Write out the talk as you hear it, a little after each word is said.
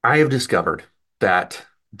I have discovered that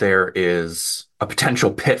there is a potential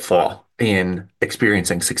pitfall in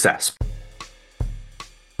experiencing success.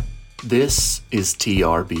 This is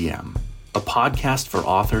TRBM, a podcast for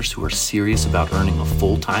authors who are serious about earning a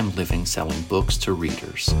full-time living selling books to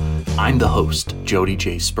readers. I'm the host, Jody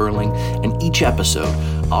J. Sperling, and each episode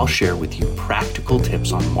I'll share with you practical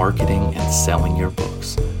tips on marketing and selling your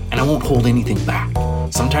books. And I won't hold anything back.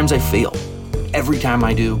 Sometimes I fail. Every time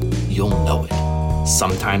I do, you'll know it.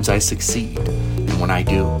 Sometimes I succeed. And when I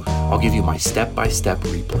do, I'll give you my step-by-step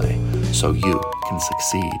replay so you can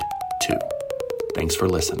succeed too. Thanks for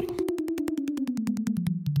listening.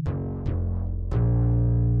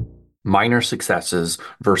 Minor successes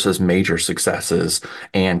versus major successes,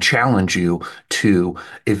 and challenge you to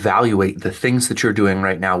evaluate the things that you're doing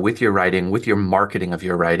right now with your writing, with your marketing of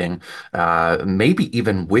your writing, maybe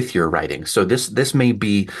even with your writing. So this may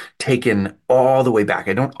be taken all the way back.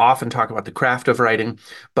 I don't often talk about the craft of writing,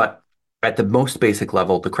 but at the most basic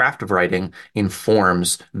level, the craft of writing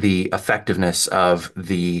informs the effectiveness of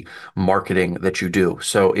the marketing that you do.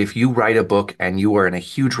 So if you write a book and you are in a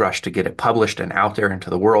huge rush to get it published and out there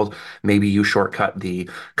into the world, maybe you shortcut the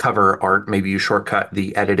cover art, maybe you shortcut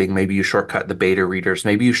the editing, maybe you shortcut the beta readers,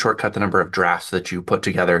 maybe you shortcut the number of drafts that you put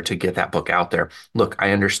together to get that book out there. Look,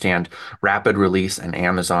 I understand rapid release and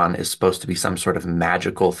Amazon is supposed to be some sort of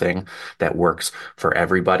magical thing that works for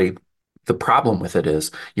everybody. The problem with it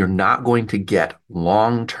is you're not going to get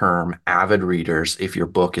long-term avid readers if your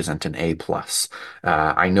book isn't an A plus.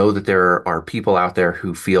 I know that there are people out there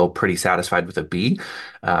who feel pretty satisfied with a B,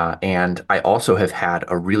 and I also have had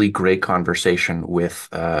a really great conversation with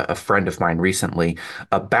a friend of mine recently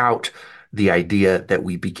about the idea that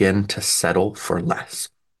we begin to settle for less.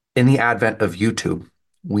 In the advent of YouTube,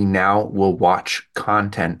 we now will watch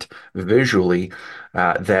content visually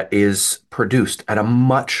that is produced at a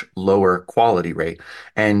much lower quality rate.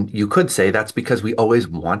 And you could say that's because we always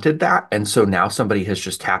wanted that. And so now somebody has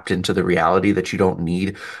just tapped into the reality that you don't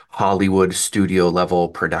need Hollywood studio level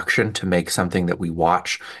production to make something that we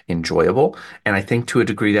watch enjoyable. And I think to a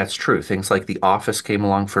degree that's true. Things like The Office came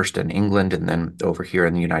along first in England and then over here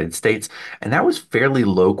in the United States. And that was fairly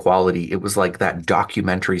low quality. It was like that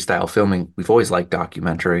documentary style filming. We've always liked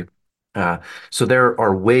documentary. Uh, so there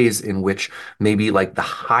are ways in which maybe like the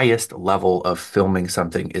highest level of filming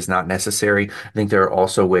something is not necessary. I think there are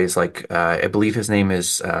also ways like I believe his name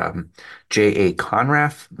is J.A.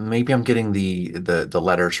 Conrath. Maybe I'm getting the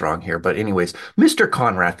letters wrong here, but anyways, Mr.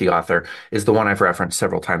 Conrath, the author, is the one I've referenced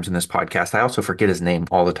several times in this podcast. I also forget his name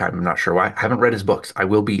all the time. I'm not sure why. I haven't read his books. I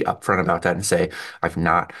will be upfront about that and say I've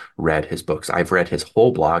not read his books. I've read his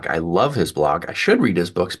whole blog. I love his blog. I should read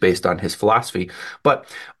his books based on his philosophy, but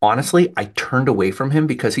honestly, I turned away from him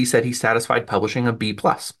because he said he's satisfied publishing a B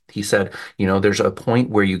plus. He said, there's a point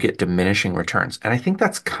where you get diminishing returns. And I think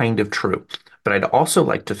that's kind of true. But I'd also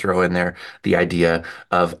like to throw in there the idea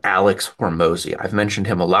of Alex Hormozy. I've mentioned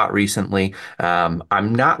him a lot recently.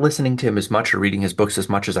 I'm not listening to him as much or reading his books as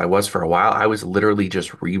much as I was for a while. I was literally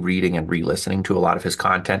just rereading and re-listening to a lot of his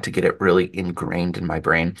content to get it really ingrained in my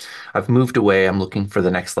brain. I've moved away. I'm looking for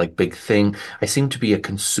the next like big thing. I seem to be a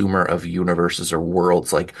consumer of universes or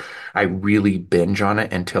worlds. Like I really binge on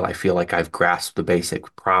it until I feel like I've grasped the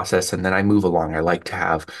basic process and then I move along. I like to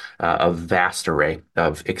have a vast array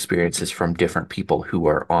of experiences from different people who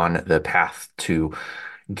are on the path to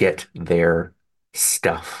get their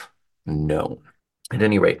stuff known. At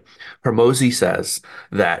any rate, Hormozy says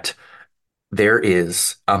that there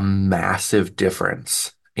is a massive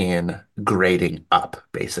difference in grading up,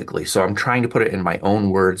 basically. So I'm trying to put it in my own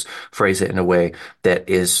words, phrase it in a way that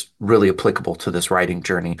is really applicable to this writing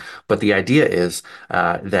journey. But the idea is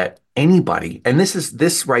that anybody, and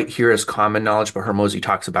this right here is common knowledge, but Hormozy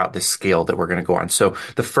talks about this scale that we're going to go on. So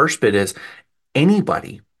the first bit is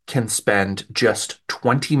anybody can spend just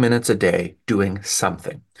 20 minutes a day doing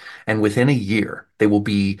something. And within a year, they will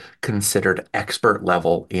be considered expert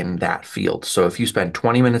level in that field. So if you spend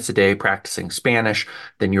 20 minutes a day practicing Spanish,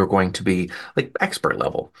 then you're going to be like expert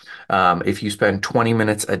level. If you spend 20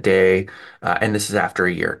 minutes a day, and this is after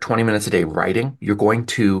a year, 20 minutes a day writing, you're going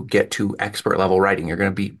to get to expert level writing. You're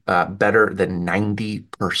going to be better than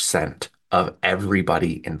 90% of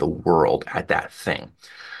everybody in the world at that thing.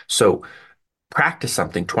 So practice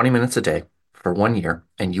something 20 minutes a day for 1 year,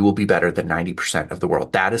 and you will be better than 90% of the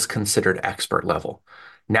world. That is considered expert level.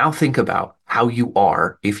 Now think about how you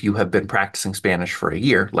are if you have been practicing Spanish for a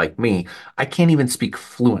year, like me. I can't even speak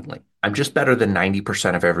fluently. I'm just better than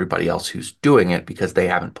 90% of everybody else who's doing it because they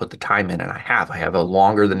haven't put the time in, and I have. I have a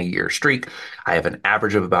longer than a year streak. I have an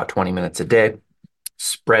average of about 20 minutes a day.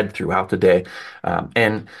 spread throughout the day.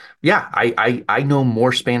 And yeah, I know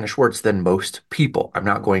more Spanish words than most people. I'm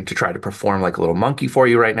not going to try to perform like a little monkey for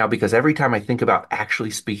you right now because every time I think about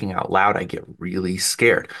actually speaking out loud, I get really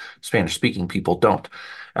scared. Spanish speaking people don't.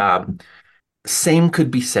 Um, Same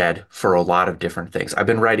could be said for a lot of different things. I've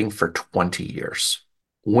been writing for 20 years.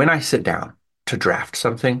 When I sit down to draft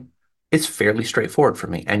something, it's fairly straightforward for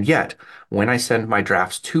me. And yet, when I send my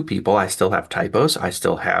drafts to people, I still have typos. I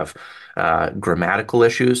still have grammatical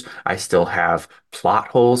issues. I still have plot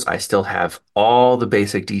holes. I still have all the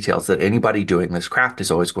basic details that anybody doing this craft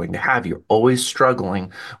is always going to have. You're always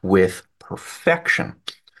struggling with perfection.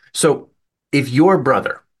 So if your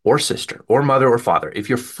brother or sister or mother or father, if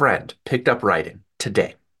your friend picked up writing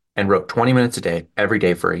today and wrote 20 minutes a day every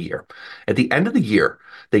day for a year, at the end of the year,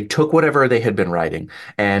 they took whatever they had been writing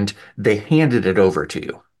and they handed it over to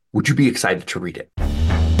you. Would you be excited to read it?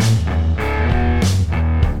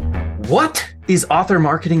 What is author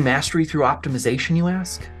marketing mastery through optimization, you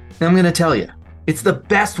ask? I'm going to tell you. It's the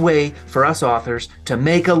best way for us authors to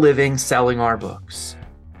make a living selling our books.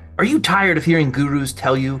 Are you tired of hearing gurus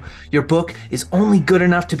tell you your book is only good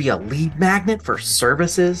enough to be a lead magnet for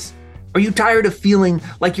services? Are you tired of feeling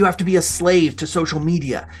like you have to be a slave to social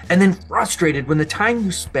media and then frustrated when the time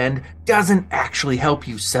you spend doesn't actually help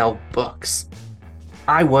you sell books?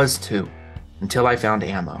 I was too, until I found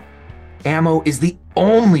Ammo. Ammo is the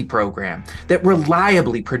only program that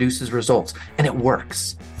reliably produces results, and it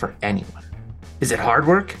works for anyone. Is it hard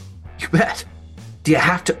work? You bet. Do you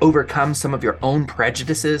have to overcome some of your own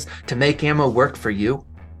prejudices to make Ammo work for you?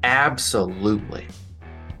 Absolutely.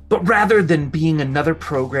 But rather than being another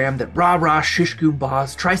program that rah-rah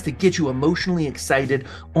shish-goom-bahs tries to get you emotionally excited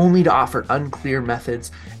only to offer unclear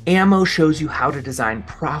methods, Ammo shows you how to design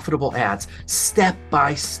profitable ads step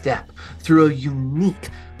by step through a unique,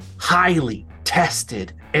 highly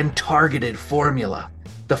tested and targeted formula.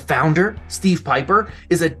 The founder, Steve Piper,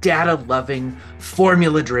 is a data-loving,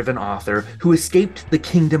 formula-driven author who escaped the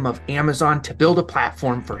kingdom of Amazon to build a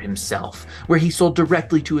platform for himself, where he sold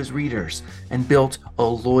directly to his readers and built a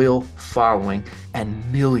loyal following and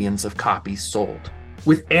millions of copies sold.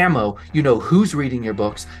 With Ammo, you know who's reading your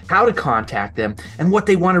books, how to contact them, and what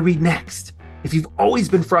they want to read next. If you've always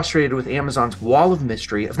been frustrated with Amazon's wall of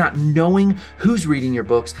mystery of not knowing who's reading your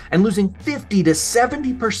books and losing 50 to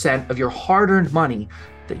 70% of your hard-earned money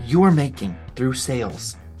that you're making through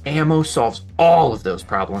sales, Ammo solves all of those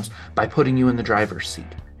problems by putting you in the driver's seat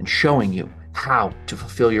and showing you how to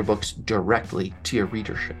fulfill your books directly to your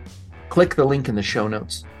readership. Click the link in the show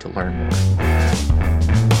notes to learn more.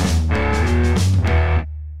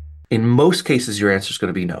 In most cases, your answer is going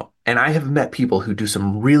to be no. And I have met people who do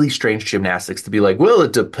some really strange gymnastics to be like, well,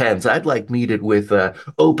 it depends. I'd like meet it with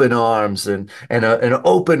open arms and an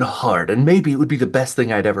open heart, and maybe it would be the best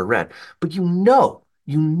thing I'd ever read. But you know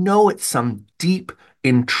at some deep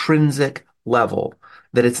intrinsic level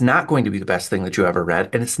that it's not going to be the best thing that you ever read,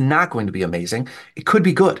 and it's not going to be amazing. It could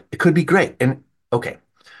be good. It could be great. And okay,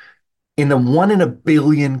 in the 1 in a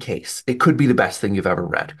billion case, it could be the best thing you've ever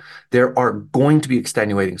read. There are going to be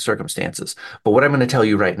extenuating circumstances. But what I'm going to tell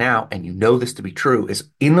you right now, and you know this to be true, is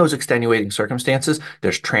in those extenuating circumstances,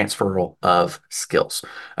 there's transferal of skills.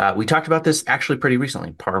 We talked about this actually pretty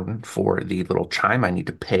recently. Pardon for the little chime. I need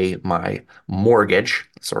to pay my mortgage.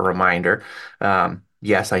 It's a reminder.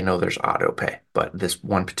 Yes, I know there's auto pay, but this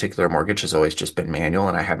one particular mortgage has always just been manual,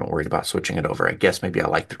 and I haven't worried about switching it over. I guess maybe I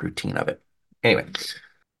like the routine of it. Anyway,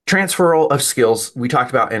 transferal of skills, we talked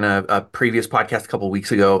about in a previous podcast a couple of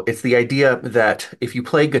weeks ago. It's the idea that if you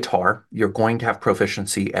play guitar, you're going to have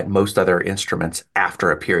proficiency at most other instruments after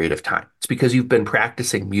a period of time. It's because you've been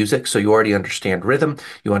practicing music, so you already understand rhythm,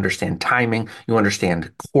 you understand timing, you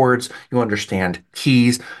understand chords, you understand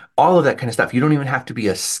keys, all of that kind of stuff. You don't even have to be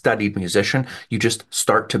a studied musician. You just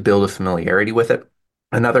start to build a familiarity with it.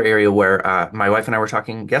 Another area where my wife and I were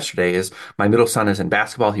talking yesterday is my middle son is in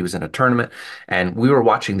basketball. He was in a tournament, and we were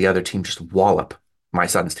watching the other team just wallop my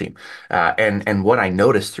son's team. And what I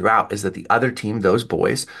noticed throughout is that the other team, those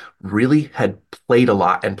boys, really had played a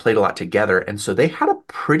lot and played a lot together, and so they had a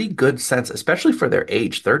pretty good sense, especially for their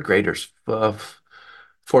age, third graders,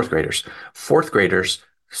 fourth graders, fourth graders.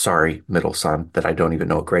 Sorry, middle son, that I don't even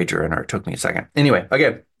know what grade you're in, or it took me a second. Anyway,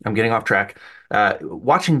 again, I'm getting off track.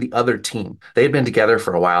 Watching the other team, they had been together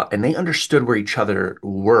for a while and they understood where each other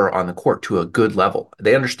were on the court to a good level.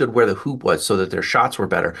 They understood where the hoop was so that their shots were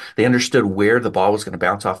better. They understood where the ball was going to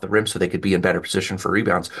bounce off the rim so they could be in better position for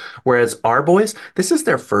rebounds. Whereas our boys, this is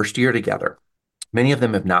their first year together. Many of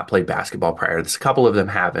them have not played basketball prior to this. A couple of them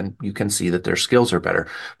have, and you can see that their skills are better.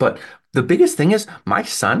 But the biggest thing is my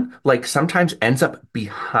son, like, sometimes ends up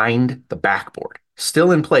behind the backboard.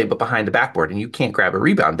 still in play, but behind the backboard, and you can't grab a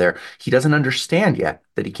rebound there. He doesn't understand yet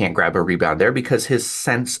that he can't grab a rebound there because his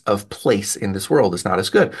sense of place in this world is not as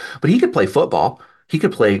good. But he could play football. He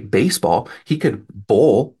could play baseball. He could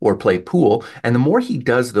bowl or play pool. And the more he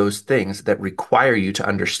does those things that require you to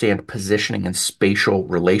understand positioning and spatial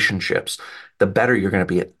relationships, the better you're going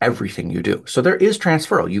to be at everything you do. So there is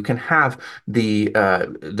transferal. You can have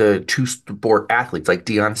the two sport athletes like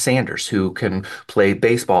Deion Sanders who can play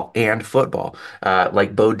baseball and football,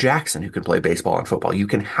 like Bo Jackson who can play baseball and football. You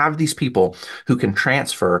can have these people who can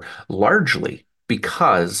transfer largely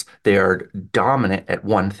because they are dominant at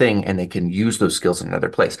one thing and they can use those skills in another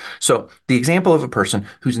place. So the example of a person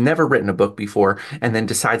who's never written a book before and then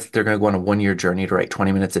decides that they're going to go on a 1 year journey to write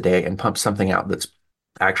 20 minutes a day and pump something out that's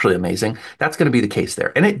actually amazing. That's going to be the case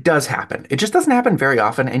there. And it does happen. It just doesn't happen very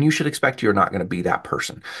often. And you should expect you're not going to be that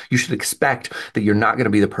person. You should expect that you're not going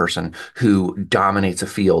to be the person who dominates a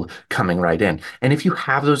field coming right in. And if you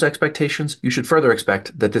have those expectations, you should further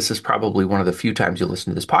expect that this is probably one of the few times you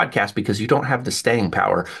listen to this podcast because you don't have the staying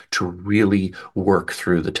power to really work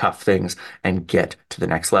through the tough things and get to the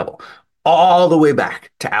next level all the way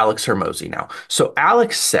back to Alex Hermosi now. So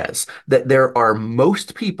Alex says that there are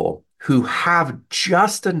most people who have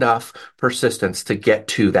just enough persistence to get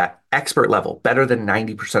to that expert level, better than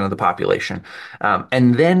 90% of the population.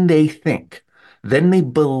 And then then they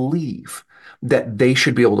believe that they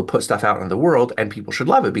should be able to put stuff out in the world and people should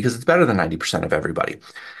love it because it's better than 90% of everybody.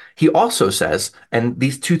 He also says, and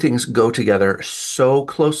these two things go together so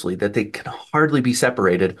closely that they can hardly be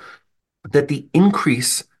separated, that the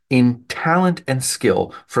increase in talent and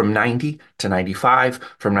skill from 90 to 95,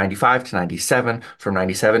 from 95 to 97, from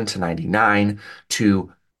 97 to 99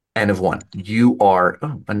 to N of one. You are,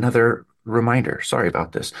 oh, another reminder. Sorry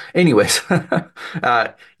about this. Anyways,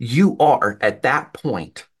 you are at that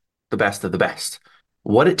point the best of the best.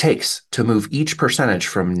 What it takes to move each percentage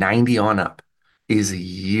from 90 on up is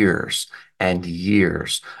years and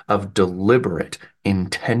years of deliberate,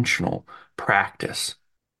 intentional practice.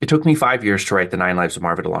 It took me 5 years to write The 9 Lives of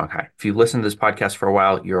Marva DeLonghi. If you've listened to this podcast for a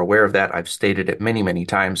while, you're aware of that. I've stated it many, many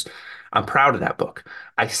times. I'm proud of that book.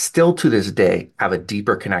 I still to this day have a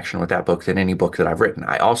deeper connection with that book than any book that I've written.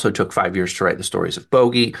 I also took 5 years to write The Stories of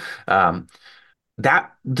Bogey.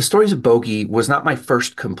 That The Stories of Bogey was not my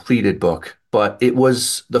first completed book, but it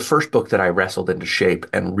was the first book that I wrestled into shape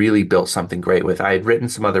and really built something great with. I had written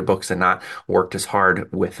some other books and not worked as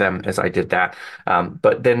hard with them as I did that.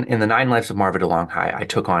 But then in The 9 Lives of Marva DeLonghi, I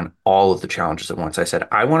took on all of the challenges at once. I said,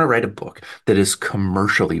 I want to write a book that is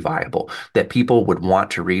commercially viable, that people would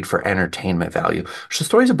want to read for entertainment value. So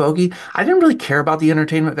Stories of Bogey, I didn't really care about the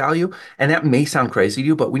entertainment value. And that may sound crazy to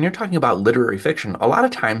you, but when you're talking about literary fiction, a lot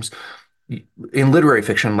of times in literary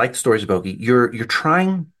fiction, like the Stories of Bogey, you're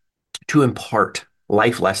trying to impart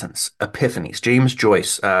life lessons, epiphanies. James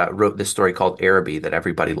Joyce wrote this story called Araby that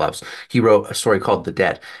everybody loves. He wrote a story called The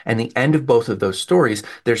Dead. And the end of both of those stories,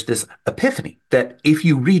 there's this epiphany that if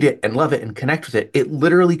you read it and love it and connect with it, it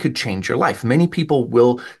literally could change your life. Many people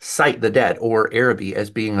will cite The Dead or Araby as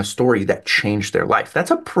being a story that changed their life.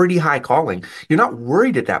 That's a pretty high calling. You're not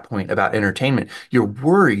worried at that point about entertainment. You're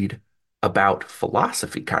worried about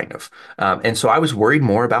philosophy, kind of. And so I was worried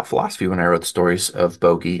more about philosophy when I wrote the Stories of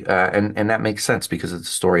Bogey. And that makes sense because it's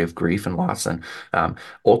a story of grief and loss. And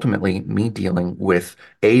ultimately, me dealing with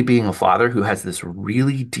being a father who has this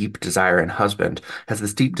really deep desire and husband has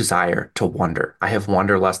this deep desire to wander. I have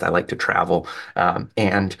wanderlust. I like to travel.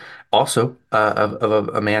 And also of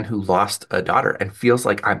a man who lost a daughter and feels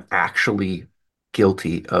like I'm actually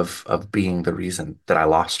guilty of being the reason that I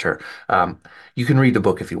lost her. You can read the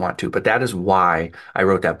book if you want to, but that is why I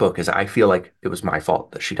wrote that book, is I feel like it was my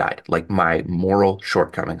fault that she died. Like my moral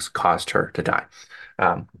shortcomings caused her to die.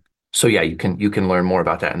 So yeah, you can learn more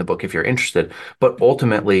about that in the book if you're interested. But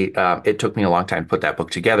ultimately, it took me a long time to put that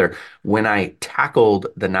book together. When I tackled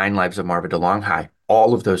The 9 Lives of Marva DeLonghi,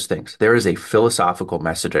 all of those things, there is a philosophical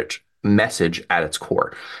message at its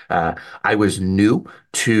core. I was new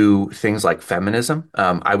to things like feminism.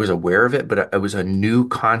 I was aware of it, but it was a new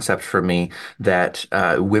concept for me that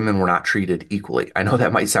women were not treated equally. I know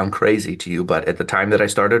that might sound crazy to you, but at the time that I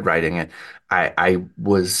started writing it, I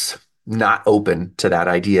was not open to that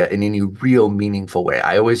idea in any real meaningful way.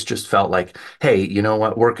 I always just felt like, hey, you know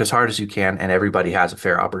what? Work as hard as you can and everybody has a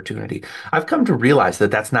fair opportunity. I've come to realize that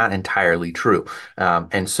that's not entirely true.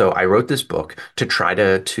 And so I wrote this book to try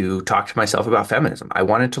to talk to myself about feminism. I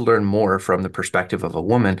wanted to learn more from the perspective of a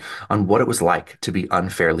woman on what it was like to be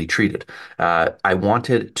unfairly treated. I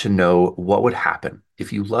wanted to know what would happen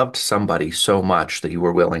if you loved somebody so much that you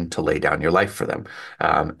were willing to lay down your life for them.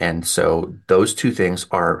 And so those two things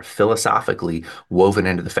are philosophically woven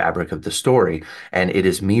into the fabric of the story. And it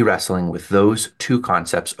is me wrestling with those two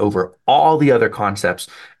concepts over all the other concepts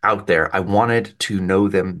out there. I wanted to know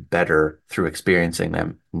them better through experiencing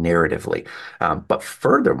them narratively. But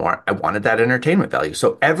furthermore, I wanted that entertainment value.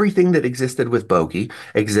 So everything that existed with Bogey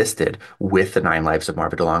existed with the Nine Lives of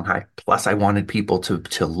Marva DeLonghi. Plus, I wanted people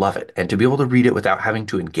to love it and to be able to read it without having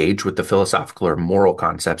to engage with the philosophical or moral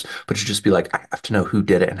concepts, but to just be like, I have to know who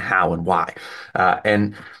did it and how and why.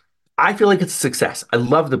 And I feel like it's a success. I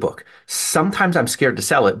love the book. Sometimes I'm scared to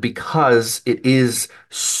sell it because it is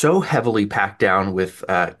so heavily packed down with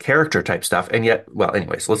character type stuff. And yet, well,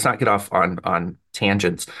 anyways, let's not get off on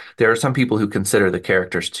tangents. There are some people who consider the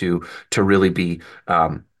characters to really be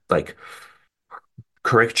like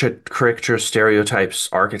caricature stereotypes,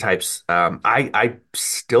 archetypes. I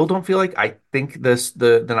still don't feel like I think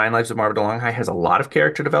the Nine Lives of Marva DeLonghi has a lot of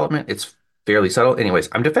character development. It's fairly subtle. Anyways,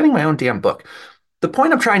 I'm defending my own damn book. The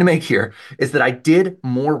point I'm trying to make here is that I did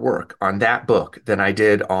more work on that book than I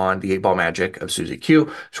did on The Eight Ball Magic of Susie Q,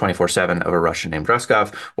 24/7 of a Russian named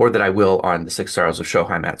Ruskov, or that I will on The Six Sorrows of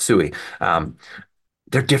Shohei Matsui.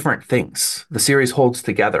 They're different things. The series holds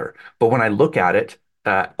together. But when I look at it,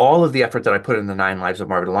 all of the effort that I put in the Nine Lives of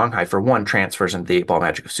Marva DeLonghi, for one, transfers into The Eight Ball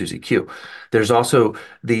Magic of Susie Q. There's also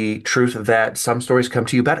the truth that some stories come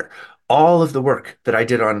to you better. All of the work that I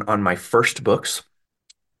did on my first books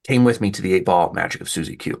came with me to the Eight Ball Magic of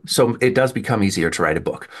Susie Q. So it does become easier to write a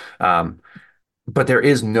book. But there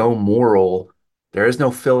is no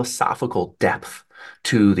philosophical depth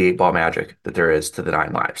to the Eight Ball Magic that there is to the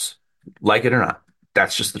Nine Lives. Like it or not,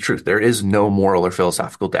 that's just the truth. There is no moral or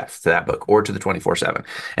philosophical depth to that book or to the 24/7.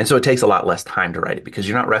 And so it takes a lot less time to write it because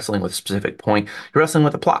you're not wrestling with a specific point. You're wrestling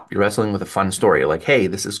with a plot. You're wrestling with a fun story. You're like, hey,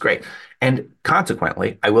 this is great. And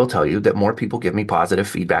consequently, I will tell you that more people give me positive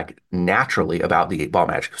feedback naturally about the Eight Ball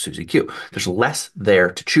Magic of Susie Q. There's less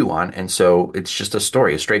there to chew on. And so it's just a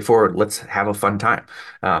story, a straightforward, let's have a fun time.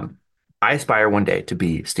 I aspire one day to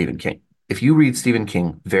be Stephen King. If you read Stephen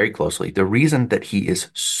King very closely, the reason that he is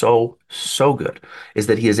so good is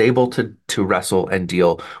that he is able to wrestle and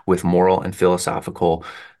deal with moral and philosophical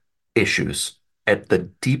issues at the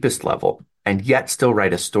deepest level and yet still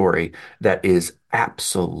write a story that is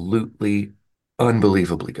absolutely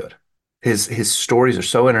unbelievably good. His stories are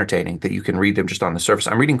so entertaining that you can read them just on the surface.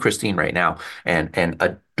 I'm reading Christine right now and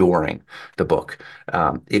adoring the book.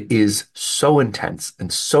 It is so intense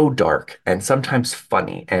and so dark and sometimes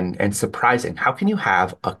funny and surprising. How can you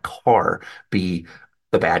have a car be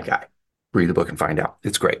the bad guy? Read the book and find out.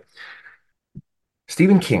 It's great.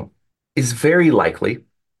 Stephen King is very likely,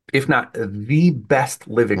 if not the best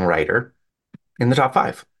living writer in the top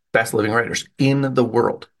five best living writers in the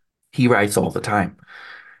world. He writes all the time.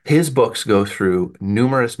 His books go through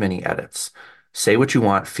numerous mini edits. Say what you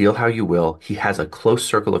want, feel how you will. He has a close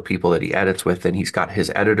circle of people that he edits with, and he's got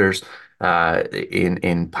his editors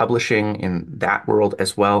in publishing in that world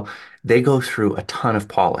as well. They go through a ton of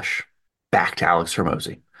polish. Back to Alex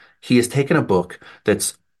Hormozy. He has taken a book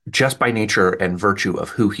that's just by nature and virtue of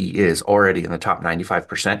who he is already in the top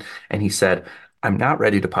 95%, and he said, I'm not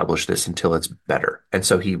ready to publish this until it's better. And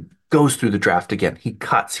so he goes through the draft again. He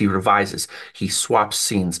cuts, he revises, he swaps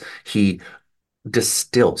scenes, he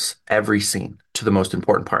distills every scene to the most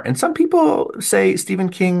important part. And some people say Stephen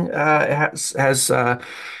King has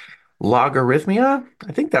logarithmia.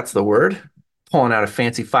 I think that's the word. Pulling out a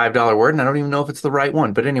fancy $5 word, and I don't even know if it's the right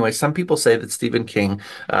one. But anyway, some people say that Stephen King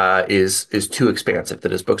is too expansive,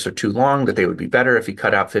 that his books are too long, that they would be better if he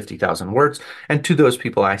cut out 50,000 words. And to those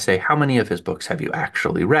people, I say, how many of his books have you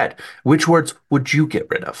actually read? Which words would you get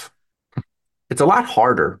rid of? It's a lot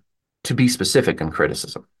harder to be specific in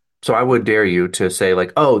criticism. So I would dare you to say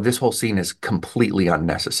like, oh, this whole scene is completely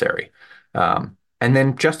unnecessary. And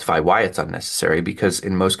then justify why it's unnecessary, because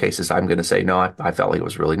in most cases, I'm going to say, no, I felt like it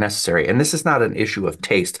was really necessary. And this is not an issue of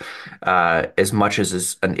taste as much as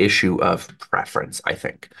is an issue of preference, I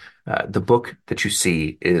think. The book that you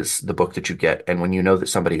see is the book that you get. And when you know that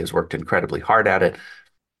somebody has worked incredibly hard at it,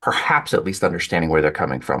 perhaps at least understanding where they're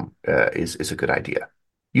coming from is a good idea.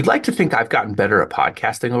 You'd like to think I've gotten better at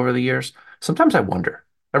podcasting over the years. Sometimes I wonder.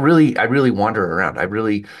 I really wander around.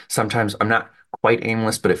 Sometimes I'm not quite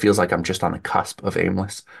aimless, but it feels like I'm just on the cusp of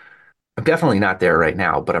aimless. I'm definitely not there right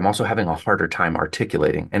now, but I'm also having a harder time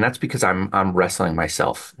articulating, and that's because I'm wrestling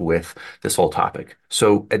myself with this whole topic.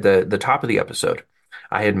 So at the top of the episode,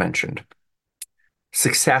 I had mentioned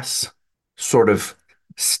success sort of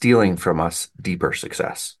stealing from us deeper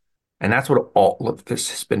success. And that's what all of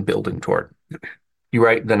this has been building toward. You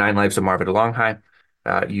write The Nine Lives of Marva DeLonghi.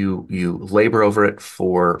 You labor over it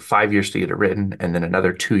for 5 years to get it written, and then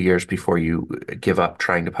another 2 years before you give up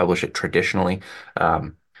trying to publish it traditionally.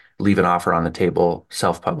 Um, Leave an offer on the table,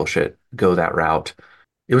 self-publish it, go that route.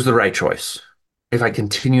 It was the right choice. If I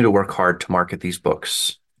continue to work hard to market these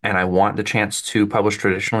books and I want the chance to publish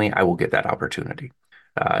traditionally, I will get that opportunity.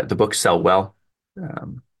 The books sell well.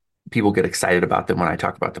 Um, People get excited about them when I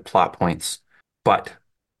talk about the plot points, but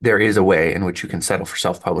there is a way in which you can settle for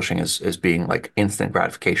self-publishing as being like instant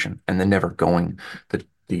gratification and then never going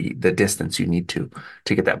the distance you need to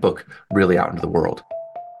get that book really out into the world.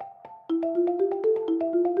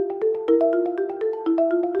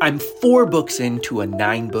 I'm 4 books into a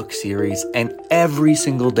 9-book series, and every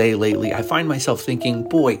single day lately, I find myself thinking,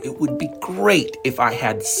 boy, it would be great if I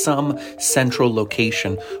had some central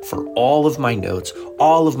location for all of my notes,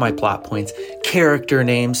 all of my plot points, character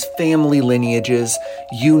names, family lineages,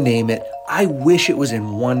 you name it. I wish it was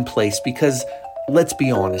in one place because let's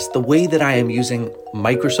be honest, the way that I am using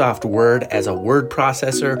Microsoft Word as a word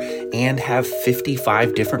processor and have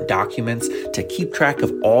 55 different documents to keep track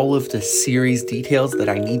of all of the series details that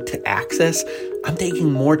I need to access, I'm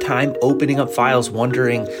taking more time opening up files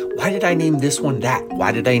wondering, why did I name this one that?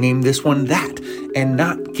 Why did I name this one that? And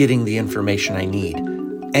not getting the information I need.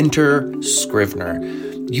 Enter Scrivener.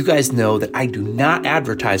 You guys know that I do not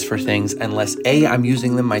advertise for things unless A, I'm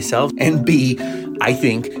using them myself, and B, I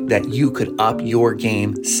think that you could up your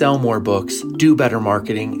game, sell more books, do better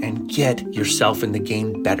marketing, and get yourself in the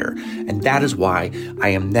game better. And that is why I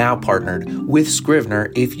am now partnered with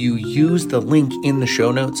Scrivener. If you use the link in the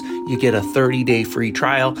show notes, you get a 30-day free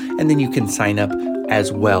trial, and then you can sign up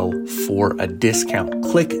as well for a discount.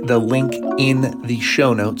 Click the link in the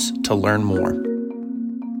show notes to learn more.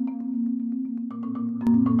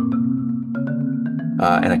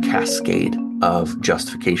 And a cascade of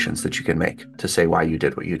justifications that you can make to say why you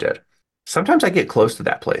did what you did. Sometimes I get close to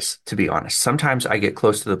that place, to be honest. Sometimes I get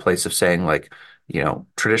close to the place of saying, like,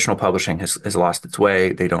 traditional publishing has lost its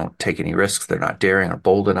way. They don't take any risks. They're not daring or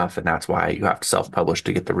bold enough. And that's why you have to self-publish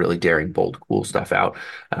to get the really daring, bold, cool stuff out.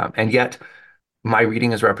 And yet, my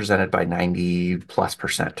reading is represented by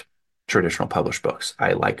 90+% traditional published books.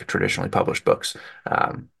 I like traditionally published books.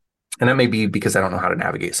 And that may be because I don't know how to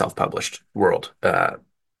navigate self-published world.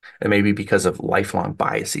 It may be because of lifelong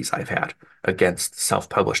biases I've had against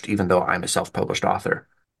self-published, even though I'm a self-published author.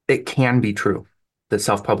 It can be true that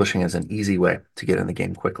self-publishing is an easy way to get in the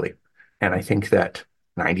game quickly. And I think that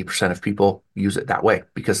 90% of people use it that way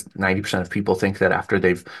because 90% of people think that after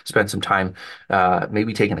they've spent some time,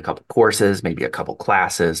 maybe taken a couple courses, maybe a couple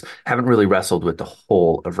classes, haven't really wrestled with the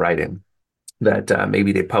whole of writing, that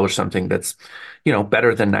maybe they publish something that's,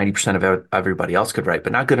 better than 90% of everybody else could write,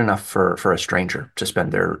 but not good enough for a stranger to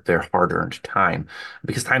spend their hard-earned time.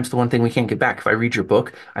 Because time's the one thing we can't get back. If I read your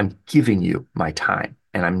book, I'm giving you my time,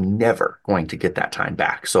 and I'm never going to get that time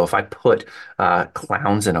back. So if I put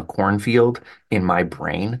clowns in a cornfield in my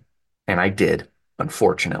brain, and I did,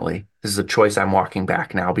 unfortunately, this is a choice I'm walking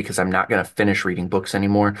back now because I'm not going to finish reading books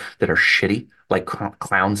anymore that are shitty, like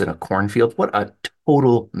clowns in a cornfield. What a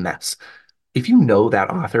total mess. If you know that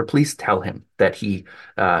author, please tell him that he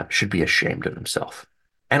should be ashamed of himself.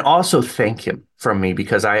 And also thank him from me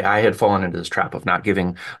because I had fallen into this trap of not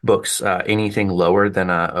giving books anything lower than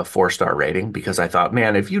a 4-star rating because I thought,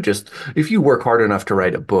 man, if you work hard enough to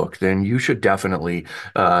write a book, then you should definitely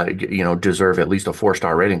deserve at least a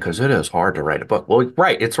 4-star rating because it is hard to write a book. Well,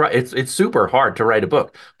 right, it's super hard to write a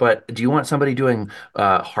book. But do you want somebody doing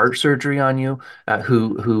heart surgery on you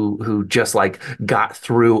who just like got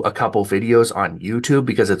through a couple videos on YouTube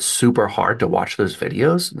because it's super hard to watch those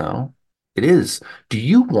videos? No, it is. Do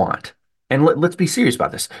you want and let's be serious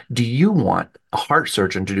about this. Do you want a heart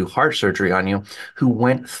surgeon to do heart surgery on you who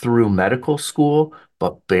went through medical school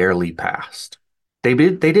but barely passed? They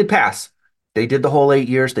did pass. They did the whole 8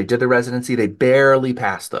 years. They did the residency. They barely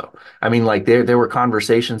passed though. I mean, like there were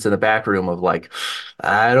conversations in the back room of like,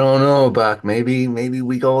 I don't know, Buck. Maybe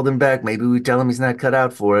we hold him back. Maybe we tell him he's not cut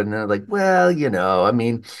out for it. And they're like, well, I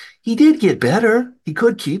mean, he did get better. He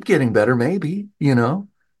could keep getting better, maybe. And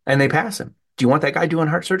they pass him. Do you want that guy doing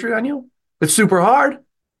heart surgery on you? It's super hard.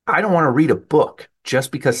 I don't want to read a book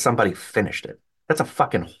just because somebody finished it. That's a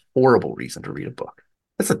fucking horrible reason to read a book.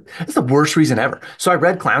 That's the worst reason ever. So I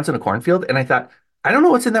read Clowns in a Cornfield and I thought, I don't know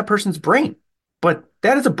what's in that person's brain, but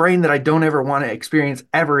that is a brain that I don't ever want to experience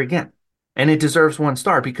ever again. And it deserves 1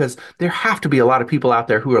 star because there have to be a lot of people out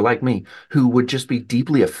there who are like me who would just be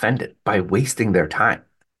deeply offended by wasting their time.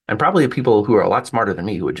 And probably people who are a lot smarter than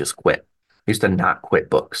me who would just quit. I used to not quit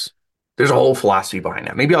books. There's a whole philosophy behind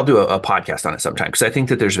that. Maybe I'll do a podcast on it sometime because I think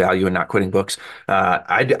that there's value in not quitting books.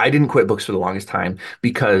 I didn't quit books for the longest time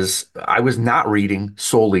because I was not reading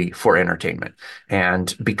solely for entertainment.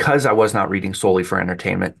 And because I was not reading solely for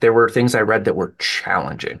entertainment, there were things I read that were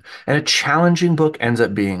challenging. And a challenging book ends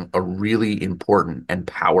up being a really important and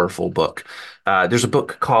powerful book. There's a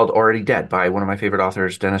book called Already Dead by one of my favorite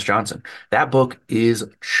authors, Dennis Johnson. That book is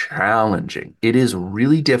challenging. It is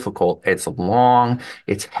really difficult. It's long,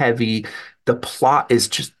 it's heavy. The plot is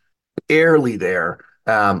just barely there.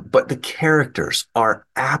 But the characters are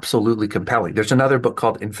absolutely compelling. There's another book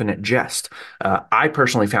called Infinite Jest. I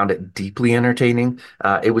personally found it deeply entertaining.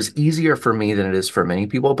 It was easier for me than it is for many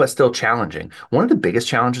people, but still challenging. One of the biggest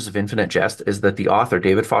challenges of Infinite Jest is that the author,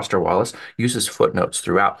 David Foster Wallace, uses footnotes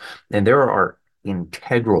throughout. And there are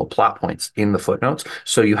integral plot points in the footnotes.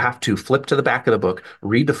 So you have to flip to the back of the book,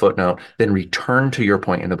 read the footnote, then return to your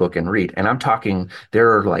point in the book and read. And I'm talking,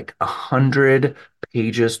 there are like 100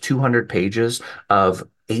 pages, 200 pages of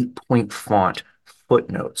 8-point font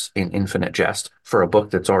footnotes in Infinite Jest for a book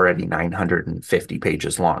that's already 950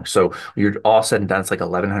 pages long. So you're all said and done, it's like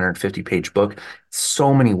 1150 page book.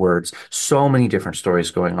 So many words, so many different stories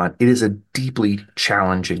going on. It is a deeply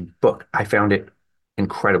challenging book. I found it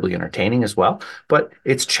incredibly entertaining as well, but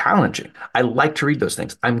it's challenging. I like to read those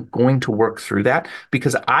things. I'm going to work through that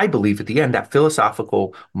because I believe at the end that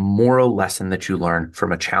philosophical moral lesson that you learn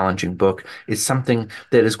from a challenging book is something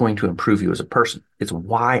that is going to improve you as a person. It's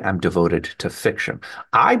why I'm devoted to fiction.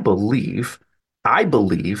 I believe, I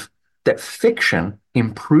believe that fiction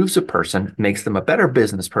improves a person, makes them a better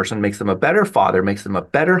business person, makes them a better father, makes them a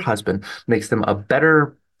better husband, makes them a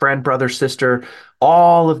better friend, brother, sister,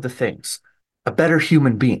 all of the things, a better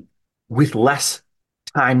human being with less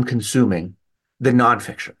time consuming than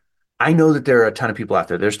nonfiction. I know that there are a ton of people out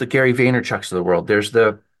there. There's the Gary Vaynerchuk's of the world. There's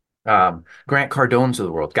the Grant Cardone's of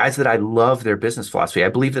the world, guys that I love their business philosophy. I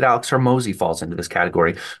believe that Alex Hormozy falls into this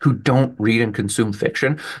category who don't read and consume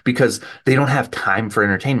fiction because they don't have time for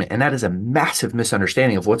entertainment. And that is a massive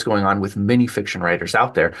misunderstanding of what's going on with many fiction writers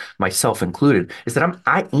out there, myself included, is that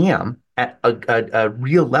I am at a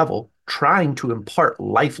real level trying to impart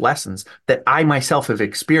life lessons that I myself have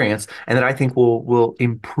experienced and that I think will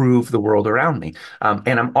improve the world around me.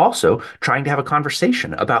 And I'm also trying to have a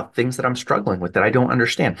conversation about things that I'm struggling with that I don't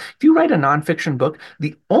understand. If you write a nonfiction book,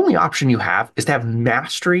 the only option you have is to have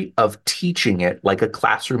mastery of teaching it like a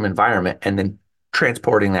classroom environment and then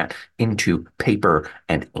transporting that into paper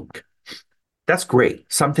and ink. That's great.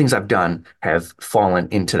 Some things I've done have fallen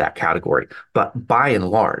into that category. But by and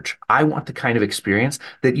large, I want the kind of experience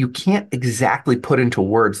that you can't exactly put into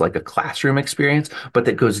words like a classroom experience, but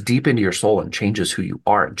that goes deep into your soul and changes who you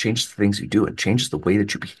are and changes the things you do and changes the way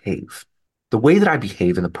that you behave. The way that I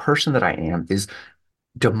behave and the person that I am is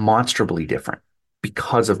demonstrably different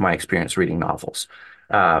because of my experience reading novels.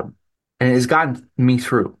 Uh, and it has gotten me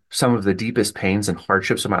through some of the deepest pains and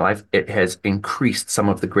hardships of my life. It has increased some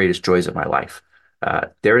of the greatest joys of my life.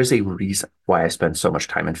 There is a reason why I spend so much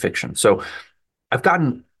time in fiction. So I've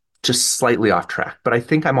gotten just slightly off track, but I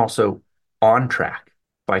think I'm also on track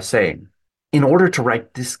by saying, in order to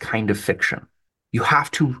write this kind of fiction, you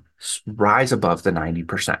have to rise above the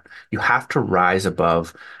 90%. You have to rise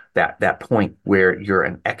above that point where you're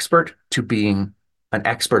an expert to being an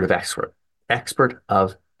expert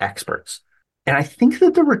of experts. And I think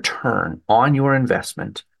that the return on your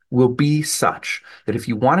investment will be such that if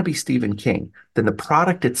you want to be Stephen King, then the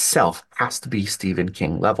product itself has to be Stephen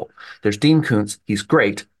King level. There's Dean Koontz. He's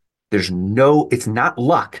great. It's not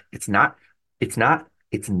luck. It's not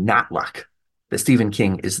luck that Stephen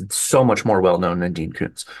King is so much more well known than Dean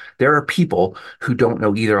Koontz. There are people who don't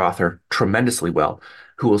know either author tremendously well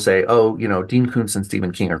who will say, oh, Dean Koontz and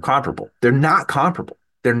Stephen King are comparable. They're not comparable.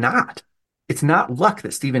 They're not. It's not luck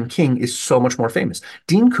that Stephen King is so much more famous.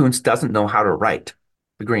 Dean Koontz doesn't know how to write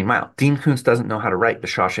The Green Mile. Dean Koontz doesn't know how to write The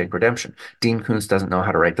Shawshank Redemption. Dean Koontz doesn't know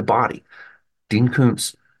how to write The Body. Dean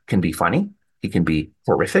Koontz can be funny. He can be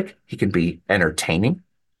horrific. He can be entertaining.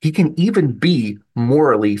 He can even be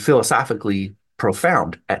morally, philosophically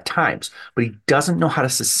profound at times, but he doesn't know how to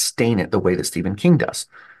sustain it the way that Stephen King does.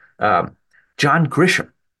 John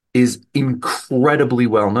Grisham is incredibly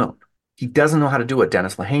well known. He doesn't know how to do what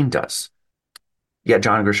Dennis Lehane does. Yet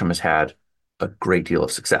John Grisham has had a great deal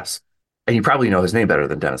of success. And you probably know his name better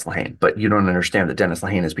than Dennis Lehane, but you don't understand that Dennis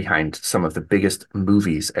Lehane is behind some of the biggest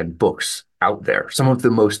movies and books out there, some of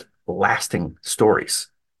the most lasting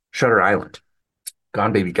stories. Shutter Island,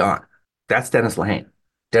 Gone Baby Gone. That's Dennis Lehane.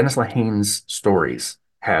 Dennis Lehane's stories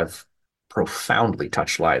have profoundly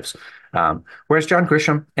touched lives. Whereas John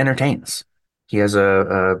Grisham entertains. He has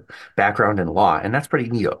a background in law, and that's pretty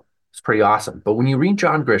neato. It's pretty awesome. But when you read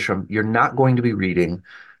John Grisham, you're not going to be reading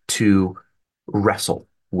to wrestle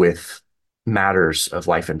with matters of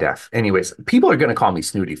life and death. Anyways, people are going to call me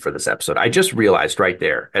snooty for this episode. I just realized right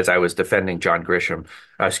there as I was defending John Grisham,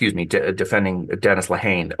 defending Dennis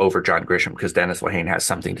Lehane over John Grisham because Dennis Lehane has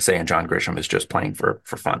something to say and John Grisham is just playing for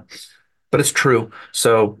fun. But it's true.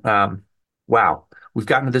 So, wow, we've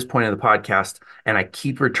gotten to this point of the podcast, and I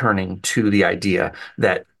keep returning to the idea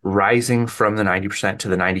that rising from the 90% to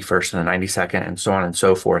the 91st and the 92nd and so on and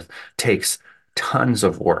so forth takes tons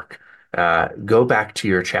of work. Go back to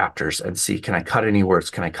your chapters and see, can I cut any words?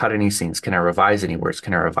 Can I cut any scenes? Can I revise any words?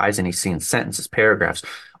 Can I revise any scenes, sentences, paragraphs?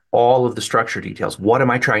 All of the structure details. What am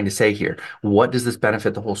I trying to say here? What does this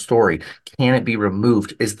benefit the whole story? Can it be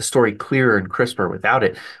removed? Is the story clearer and crisper without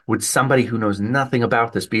it? Would somebody who knows nothing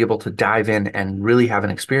about this be able to dive in and really have an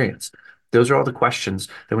experience? Those are all the questions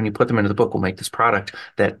that when you put them into the book will make this product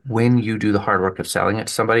that when you do the hard work of selling it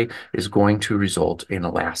to somebody is going to result in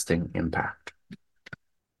a lasting impact.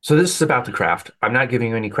 So this is about the craft. I'm not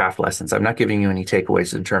giving you any craft lessons. I'm not giving you any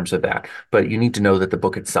takeaways in terms of that, but you need to know that the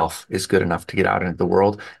book itself is good enough to get out into the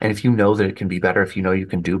world. And if you know that it can be better, if you know you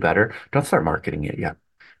can do better, don't start marketing it yet.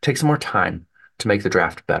 Take some more time to make the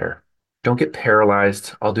draft better. Don't get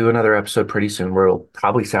paralyzed. I'll do another episode pretty soon where it'll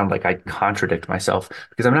probably sound like I contradict myself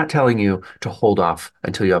because I'm not telling you to hold off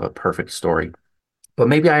until you have a perfect story. But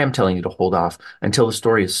maybe I am telling you to hold off until the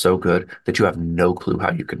story is so good that you have no clue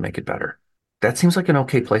how you could make it better. That seems like an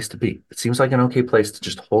okay place to be. It seems like an okay place to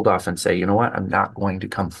just hold off and say, you know what, I'm not going to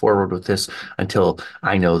come forward with this until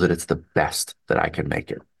I know that it's the best that I can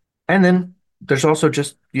make it. And then there's also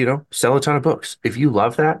just, sell a ton of books. If you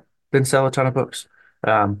love that, then sell a ton of books.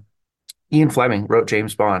 Ian Fleming wrote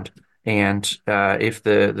James Bond, and if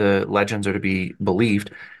the legends are to be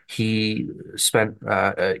believed, he spent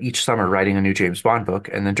each summer writing a new James Bond book,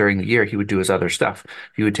 and then during the year he would do his other stuff.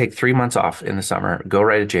 He would take 3 months off in the summer, go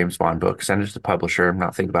write a James Bond book, send it to the publisher, and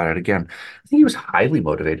not think about it again. I think he was highly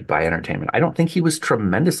motivated by entertainment. I don't think he was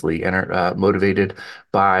tremendously motivated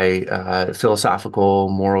by philosophical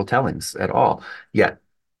moral tellings at all. Yet,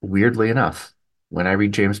 weirdly enough, when I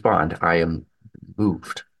read James Bond, I am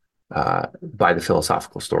moved by the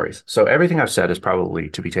philosophical stories. So everything I've said is probably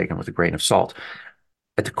to be taken with a grain of salt.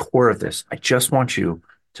 At the core of this, I just want you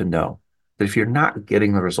to know that if you're not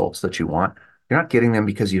getting the results that you want, you're not getting them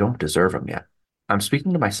because you don't deserve them yet. I'm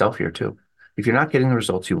speaking to myself here too. If you're not getting the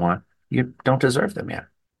results you want, you don't deserve them yet.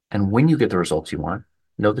 And when you get the results you want,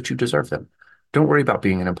 know that you deserve them. Don't worry about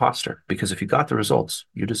being an imposter because if you got the results,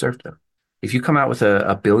 you deserved them. If you come out with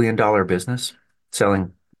a $1 billion business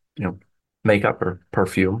selling, makeup or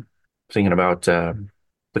perfume, thinking about the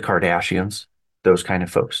Kardashians, those kind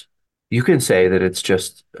of folks, you can say that it's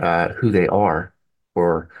just who they are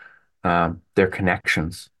or their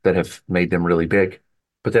connections that have made them really big.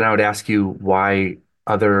 But then I would ask you why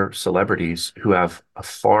other celebrities who have a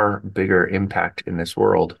far bigger impact in this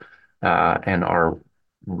world and are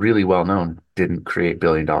really well known didn't create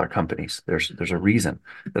billion-dollar companies. There's a reason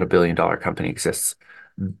that a billion-dollar company exists.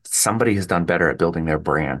 Somebody has done better at building their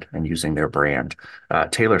brand and using their brand.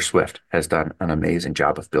 Taylor Swift has done an amazing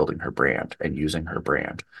job of building her brand and using her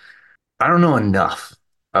brand. I don't know enough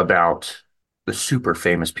about the super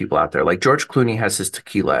famous people out there. Like George Clooney has his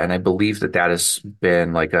tequila, and I believe that has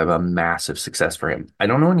been like a massive success for him. I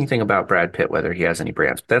don't know anything about Brad Pitt, whether he has any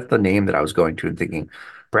brands, but that's the name that I was going to and thinking.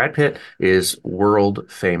 Brad Pitt is world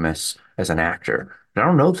famous as an actor. And I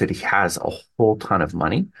don't know that he has a whole ton of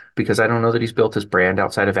money because I don't know that he's built his brand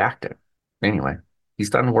outside of acting. Anyway,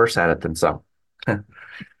 he's done worse at it than some.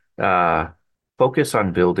 uh, Focus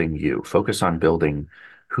on building you. Focus on building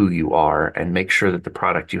who you are and make sure that the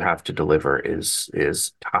product you have to deliver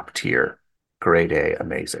is top tier, grade A,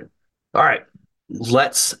 amazing. All right,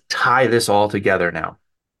 let's tie this all together now.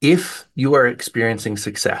 If you are experiencing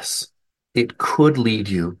success, it could lead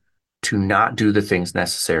you to not do the things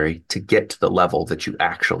necessary to get to the level that you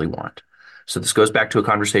actually want. So this goes back to a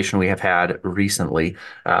conversation we have had recently.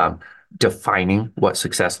 Defining what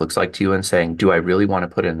success looks like to you and saying, do I really want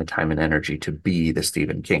to put in the time and energy to be the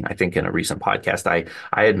Stephen King? I think in a recent podcast,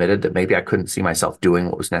 I admitted that maybe I couldn't see myself doing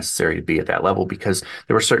what was necessary to be at that level because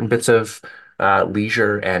there were certain bits of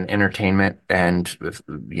leisure and entertainment and,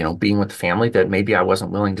 being with the family that maybe I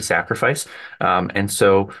wasn't willing to sacrifice. And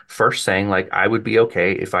so first saying like, I would be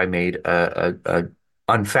okay if I made a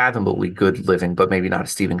unfathomably good living, but maybe not a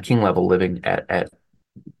Stephen King level living at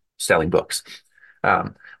selling books.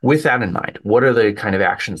 With that in mind, what are the kind of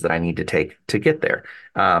actions that I need to take to get there?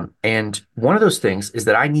 And one of those things is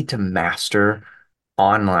that I need to master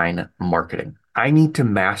online marketing. I need to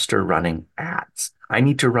master running ads. I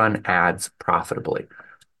need to run ads profitably.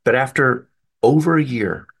 But after over a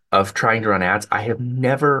year of trying to run ads, I have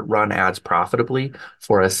never run ads profitably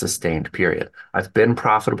for a sustained period. I've been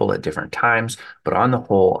profitable at different times, but on the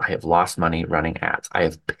whole, I have lost money running ads. I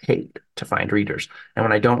have paid to find readers. And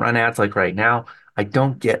when I don't run ads like right now, I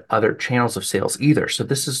don't get other channels of sales either. So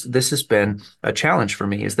this has been a challenge for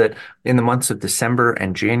me is that in the months of December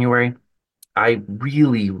and January, I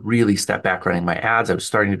really, really stepped back running my ads. I was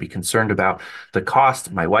starting to be concerned about the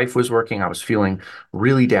cost. My wife was working. I was feeling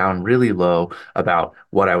really down, really low about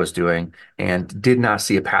what I was doing and did not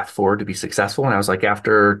see a path forward to be successful. And I was like,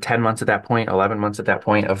 after 10 months at that point, 11 months at that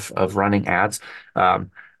point of running ads,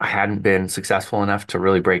 um, I hadn't been successful enough to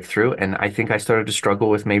really break through. And I think I started to struggle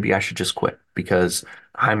with maybe I should just quit because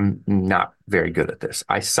I'm not very good at this.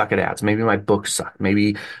 I suck at ads. Maybe my books suck.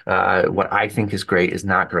 Maybe what I think is great is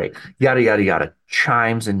not great. Yada, yada, yada.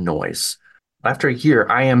 Chimes and noise. After a year,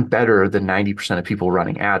 I am better than 90% of people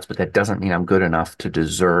running ads, but that doesn't mean I'm good enough to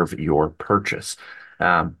deserve your purchase.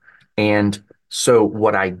 And so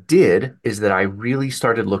what I did is that I really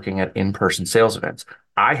started looking at in-person sales events.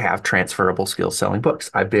 I have transferable skills selling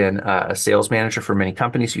books. I've been a sales manager for many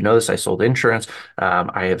companies. You know this. I sold insurance.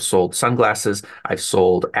 I have sold sunglasses. I've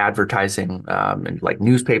sold advertising and like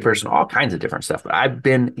newspapers and all kinds of different stuff. But I've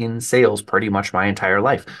been in sales pretty much my entire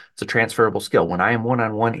life. It's a transferable skill. When I am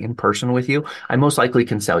one-on-one in person with you, I most likely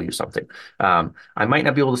can sell you something. I might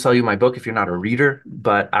not be able to sell you my book if you're not a reader,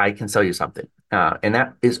 but I can sell you something. And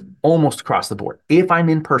that is almost across the board. If I'm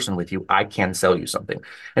in person with you, I can sell you something.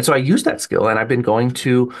 And so I use that skill and I've been going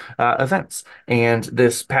to events. And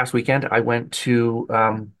this past weekend, I went to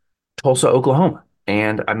Tulsa, Oklahoma,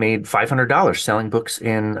 and I made $500 selling books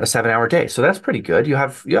in a 7 hour day. So that's pretty good. You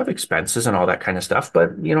have expenses and all that kind of stuff,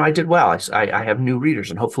 but I did well. I have new readers,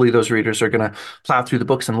 and hopefully those readers are going to plow through the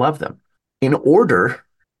books and love them. In order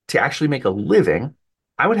to actually make a living,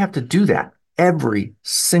 I would have to do that every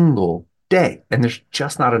single day. And there's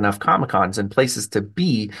just not enough Comic-Cons and places to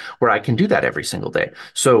be where I can do that every single day.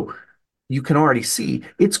 So you can already see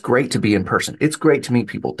it's great to be in person. It's great to meet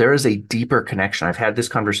people. There is a deeper connection. I've had this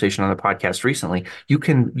conversation on the podcast recently. You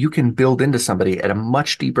can build into somebody at a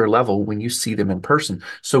much deeper level when you see them in person.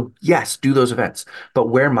 So yes, do those events. But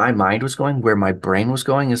where my mind was going, where my brain was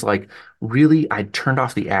going is like really I turned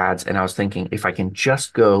off the ads and I was thinking if I can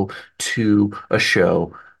just go to a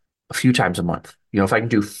show a few times a month. If I can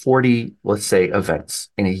do 40, let's say, events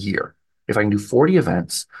in a year, if I can do 40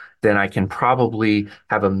 events, then I can probably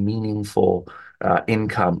have a meaningful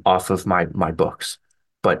income off of my books.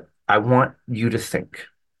 But I want you to think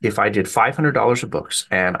if I did $500 of books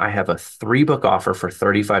and I have a 3 book offer for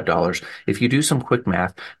 $35, if you do some quick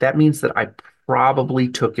math, that means that I probably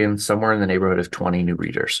took in somewhere in the neighborhood of 20 new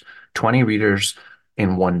readers, 20 readers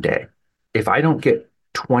in one day. If I don't get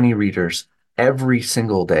 20 readers every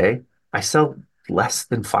single day, I sell less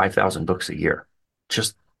than 5,000 books a year.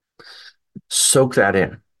 Just soak that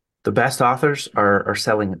in. The best authors are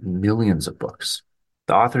selling millions of books.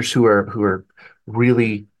 The authors who are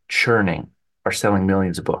really churning are selling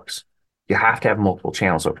millions of books. You have to have multiple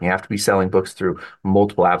channels open. You have to be selling books through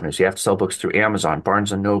multiple avenues. You have to sell books through Amazon,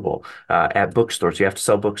 Barnes and Noble, at bookstores. You have to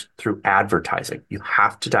sell books through advertising. You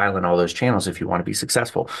have to dial in all those channels if you want to be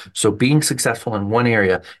successful. So being successful in one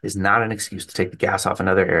area is not an excuse to take the gas off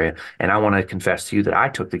another area. And I want to confess to you that I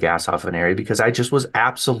took the gas off an area because I just was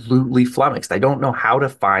absolutely flummoxed. I don't know how to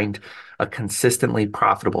find a consistently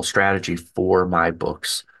profitable strategy for my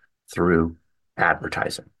books through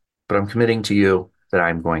advertising. But I'm committing to you that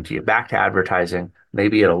I'm going to get back to advertising,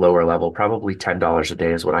 maybe at a lower level, probably $10 a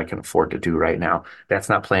day is what I can afford to do right now. That's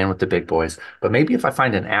not playing with the big boys. But maybe if I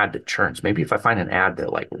find an ad that churns, maybe if I find an ad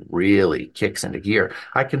that like really kicks into gear,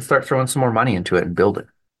 I can start throwing some more money into it and build it.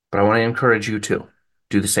 But I want to encourage you to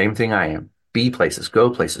do the same thing I am. Be places, go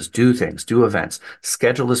places, do things, do events,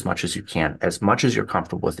 schedule as much as you can, as much as you're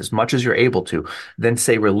comfortable with, as much as you're able to. Then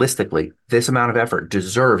say realistically, this amount of effort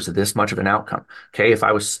deserves this much of an outcome. Okay. If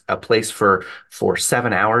I was a place for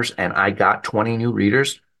 7 hours and I got 20 new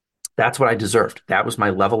readers, that's what I deserved. That was my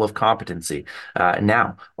level of competency.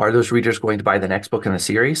 Now, are those readers going to buy the next book in the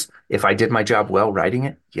series? If I did my job well writing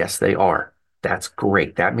it, yes, they are. That's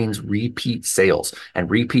great. That means repeat sales,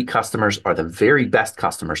 and repeat customers are the very best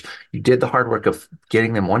customers. You did the hard work of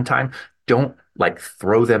getting them one time. Don't like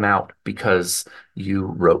throw them out because you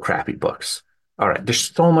wrote crappy books. All right,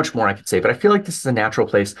 there's so much more I could say, but I feel like this is a natural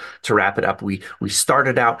place to wrap it up. We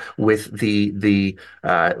started out with the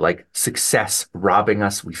like success robbing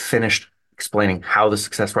us. We finished explaining how the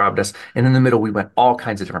success robbed us. And in the middle, we went all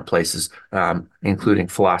kinds of different places, including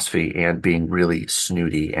philosophy and being really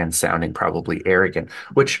snooty and sounding probably arrogant,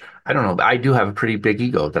 which I don't know. I do have a pretty big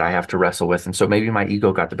ego that I have to wrestle with. And so maybe my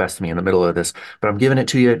ego got the best of me in the middle of this, but I'm giving it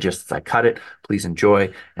to you just as I cut it. Please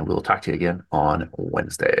enjoy, and we will talk to you again on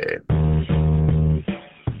Wednesday.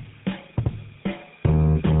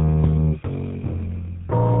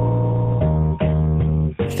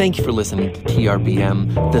 Thank you for listening to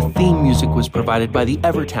TRBM. The theme music was provided by the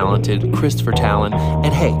ever-talented Christopher Talon.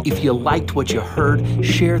 And hey, if you liked what you heard,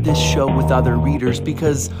 share this show with other readers,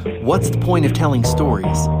 because what's the point of telling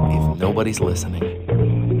stories if nobody's listening?